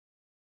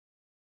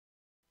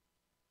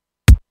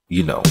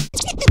You know,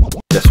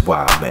 that's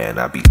why, man,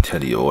 I be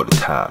telling you all the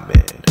time,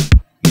 man.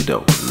 You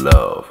know,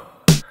 love.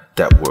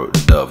 That word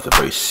love is a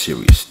very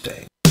serious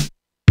thing.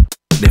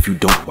 And if you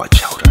don't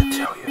watch out, I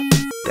tell you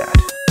that.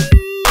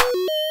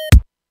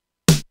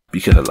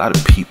 Because a lot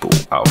of people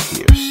out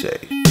here say,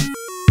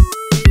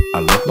 I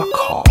love my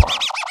car,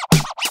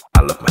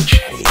 I love my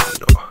chain,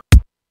 or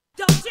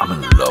I'm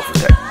in love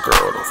with that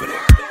girl over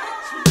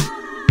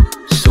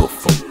there. So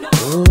for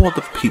all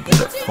the people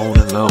that fall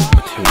in love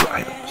with material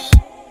items,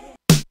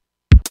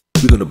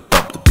 we're gonna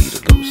bump the beat a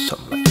little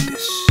something like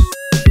this.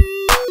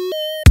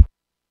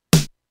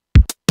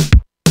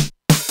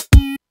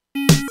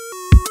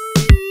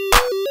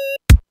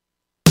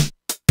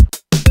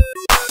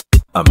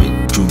 I'm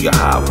in junior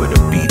high with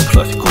a B+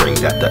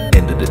 grade. At the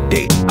end of the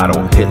day, I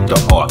don't hit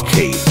the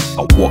arcade.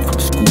 I walk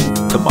from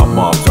school to my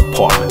mom's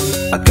apartment.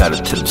 I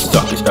gotta tell them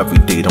suckers every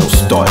day don't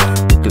start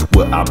it. Cause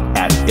where I'm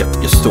at, if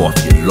you're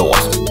soft, you're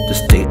lost. To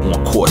stay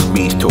on course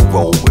means to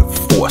roll with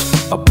force.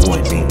 A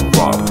boy named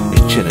Rob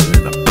is chilling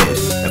in a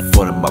Benz in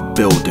front of my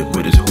building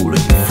with his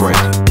hooligan friend.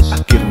 I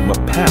give him a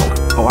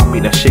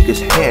pound, I shake his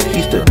hand.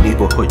 He's the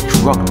neighborhood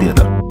drug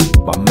dealer,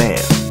 my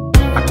man.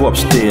 I go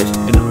upstairs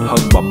and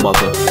hug my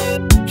mother,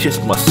 kiss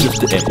my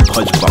sister and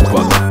punch my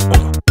brother.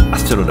 I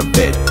sit on the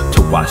bed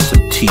to watch some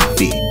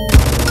TV.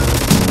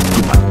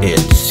 Do my hair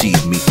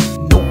deceive me?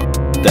 Nope.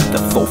 That's the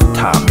 4th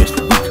time this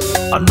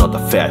week. Another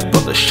fat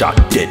brother shot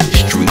dead in the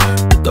street.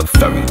 The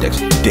very next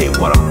day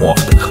when I'm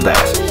off to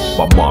class,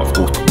 my mom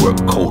goes to work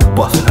cold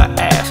busting her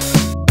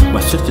ass.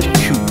 My sister's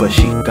cute but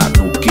she got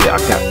no gear. I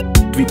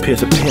got 3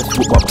 pairs of pants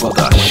with my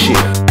brother I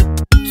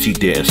share. See,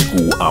 there in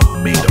school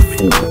I'm made a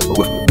fool.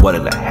 With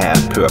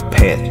 1.5 pair of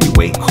pants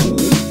you ain't cool.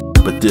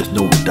 But there's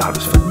no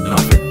dollars for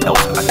nothing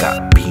else. I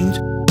got beans,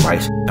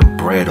 rice, and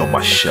bread on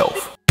my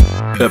shelf.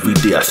 Every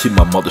day I see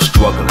my mother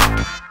struggling.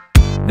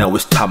 Now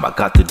it's time I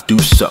got to do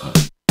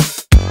something.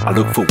 I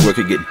look for work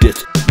and get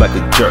ditched like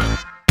a jerk.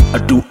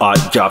 I do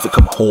odd jobs and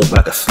come home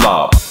like a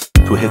slob.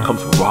 So here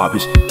comes Rob,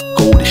 his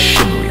gold is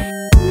shimmery.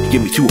 He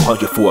give me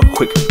 $200 for a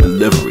quick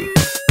delivery.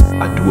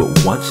 I do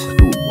it once,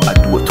 I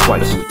do it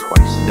twice.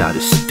 Now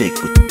this steak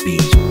with the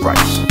beans and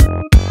rice.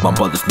 My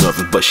mother's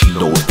nervous, but she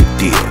knows the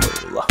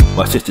deal.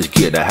 My sister's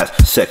geared that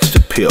has sex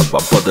appeal. My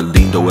brother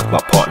leaned over with my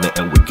partner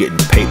and we're getting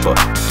paper.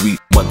 3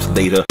 months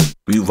later,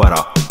 we run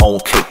our own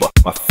caper.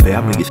 My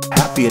family is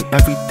happy and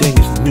everything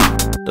is new.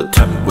 Now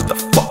tell me what the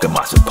fuck am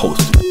I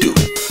supposed to do?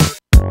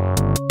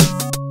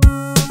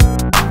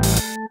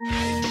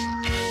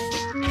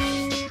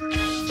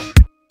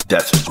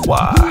 That's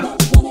why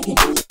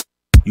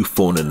you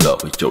fall in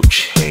love with your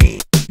chain.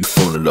 You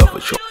fall in love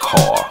with your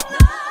car.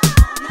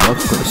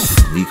 Love's gonna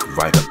sneak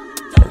right up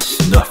and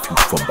snuff you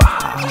from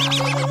behind.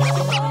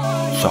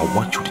 So I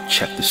want you to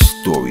check this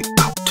story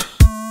out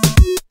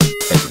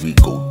as we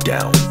go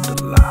down the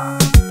line.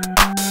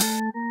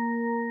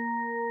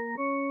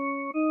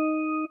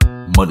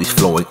 Money's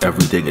flowing,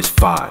 everything is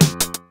fine.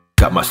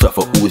 Got myself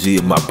a Uzi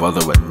and my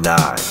brother a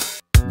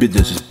 9.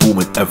 Business is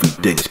booming,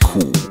 everything is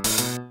cool.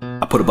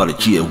 I put about a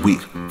G a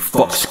week,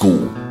 fuck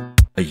school.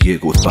 A year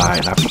goes by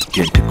and I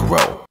begin to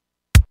grow.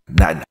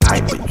 Not in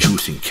hype, but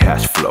juicing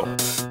cash flow.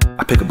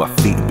 I pick up my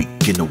feet and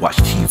begin to watch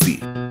TV.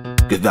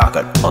 Cause now I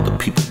got other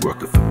people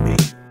working for me.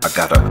 I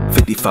got a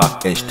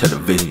 55-inch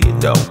television, you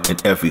know.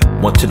 And every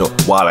once in a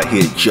while I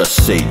hear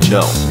just say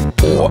no.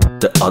 Or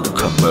the other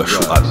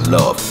commercial I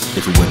love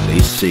is when they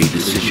say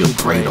this is your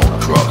brain on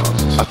drugs.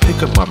 I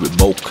pick up my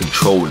remote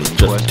control and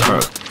just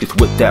turn. It's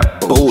with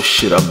that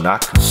bullshit I'm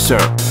not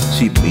concerned.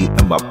 See me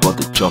and my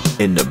brother jump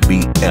in the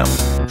BM,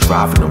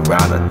 driving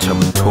around a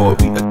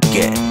territory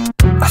again.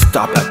 I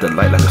stopped at the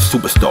light like a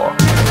superstar,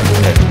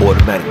 and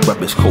automatic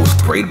weapons code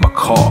sprayed my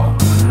car.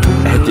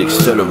 I hit the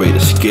accelerator,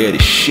 scared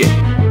as shit,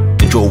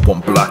 and drove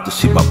 1 block to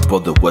see my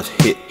brother was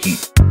hit. He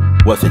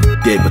wasn't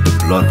dead, but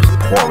the blood was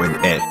pouring,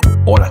 and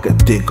all I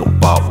could think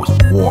about was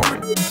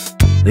Warren.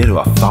 Later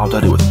I found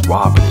out it was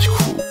Rob and his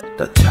crew.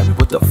 Now tell me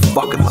what the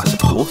fuck am I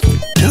supposed to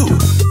do?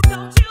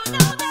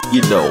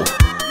 You know,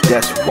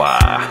 that's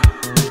why.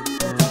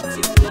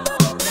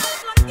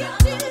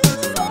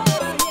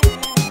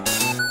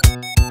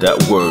 That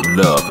word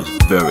love is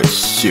very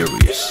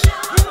serious,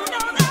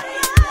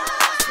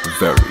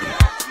 very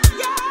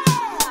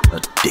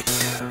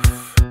addictive.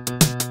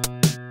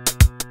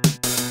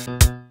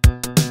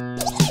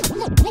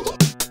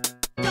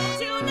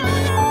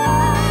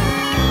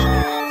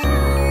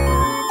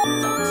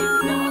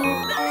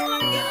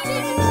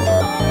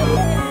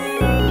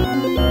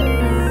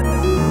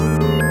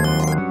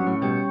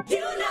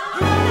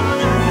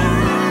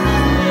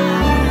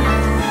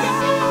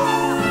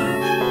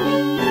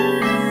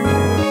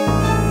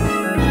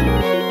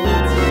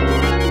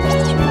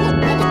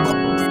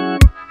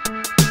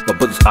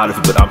 Out of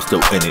it, but I'm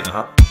still in it.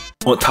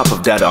 On top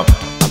of that, I'm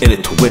in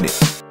it to win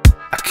it.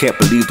 I can't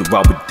believe the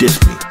robber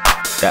dissed me.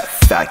 That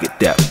faggot,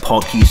 that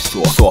punk, he's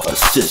so soft a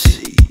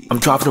sissy. I'm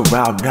driving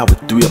around now with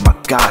 3 of my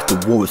guys.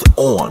 The war is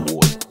on,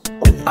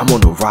 and I'm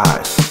on the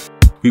rise.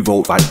 We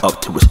rode right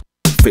up to his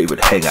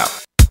favorite hangout.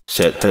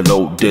 Said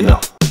hello dinner,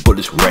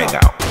 bullets rang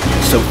out.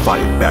 Some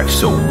fired back,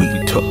 so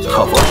we took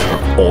cover.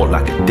 All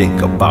I could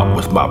think about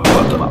was my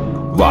brother.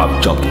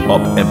 Rob jumped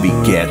up and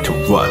began to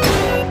run,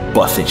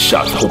 busting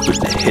shots hoping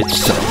to hit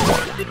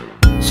someone.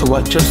 So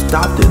I just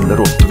stopped and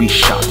little 3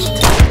 shots.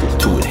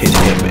 2 would hit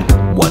him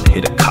and 1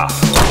 hit a cop.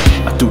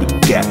 I threw the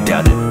gap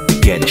down and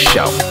began to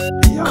shout,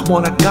 "Come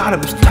on, I got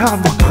him, it's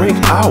time to break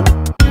out."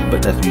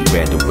 But as we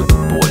ran with the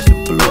boys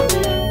in blue,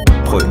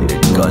 pointing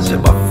their guns at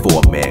my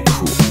 4-man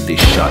crew, they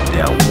shot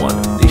down 1,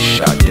 they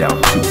shot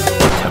down 2.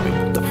 Tell me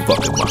what the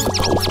fuck am I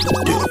supposed to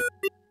do?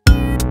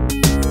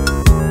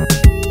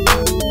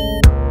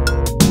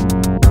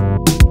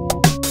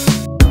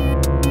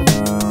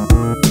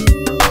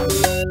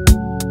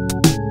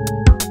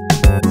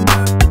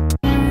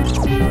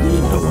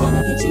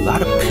 A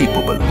lot of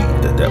people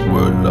believe that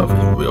word love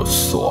is real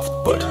soft,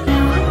 but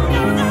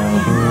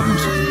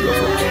using your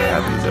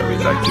vocabulary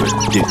like you're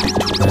addicted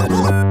to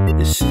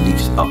it. It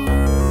sneaks up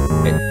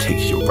and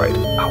takes you right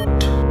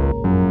out.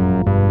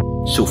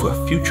 So for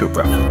future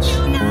reference,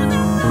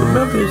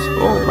 remember it's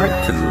alright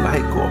to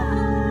like or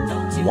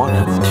want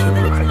to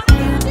like.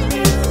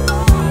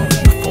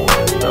 You fall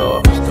in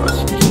love.